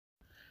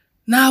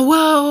Now,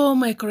 wow,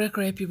 my correct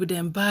people,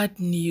 them bad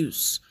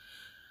news.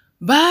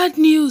 Bad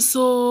news,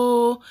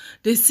 so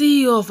the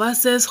CEO of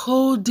Access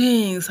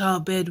Holdings,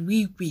 Herbert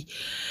Wigwe,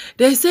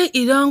 they say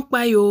he don't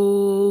buy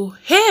oh.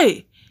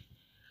 Hey,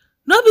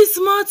 no be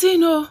small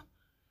thing oh.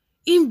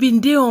 Him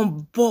been there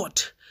on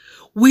board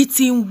with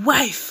him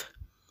wife,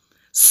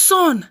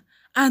 son,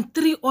 and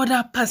 3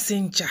 other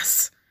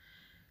passengers.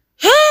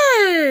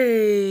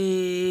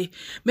 Hey,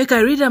 make I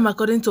read them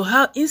according to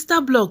how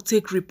Instablog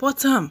take report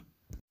them.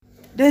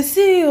 The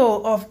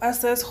CEO of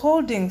Access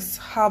Holdings,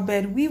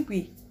 Herbert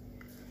Wigwe,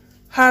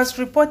 has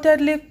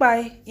reportedly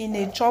died in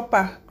a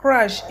chopper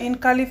crash in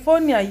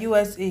California,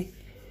 USA.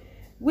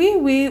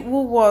 Wigwe,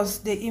 who was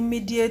the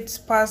immediate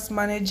past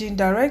managing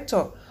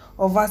director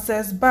of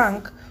Access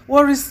Bank,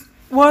 was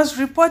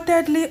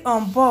reportedly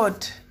on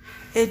board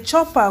a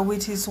chopper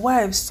with his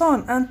wife,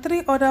 son, and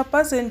 3 other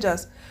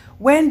passengers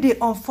when the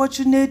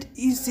unfortunate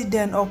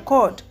incident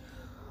occurred.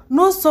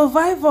 No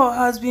survivor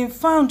has been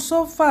found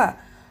so far,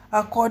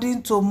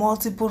 according to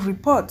multiple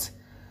reports.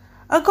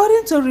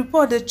 According to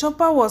report, the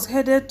chopper was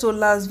headed to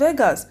Las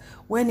Vegas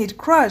when it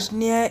crashed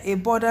near a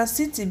border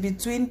city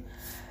between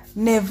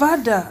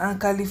Nevada and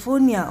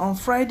California on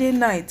Friday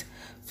night,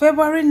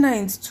 February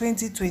 9th,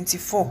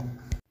 2024.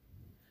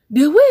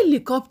 The way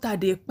helicopter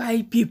dey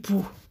kpai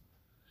people.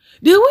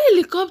 The way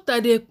helicopter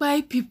dey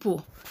kpai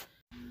people.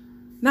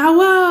 Now,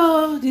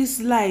 wow, this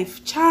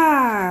life,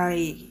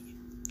 chai.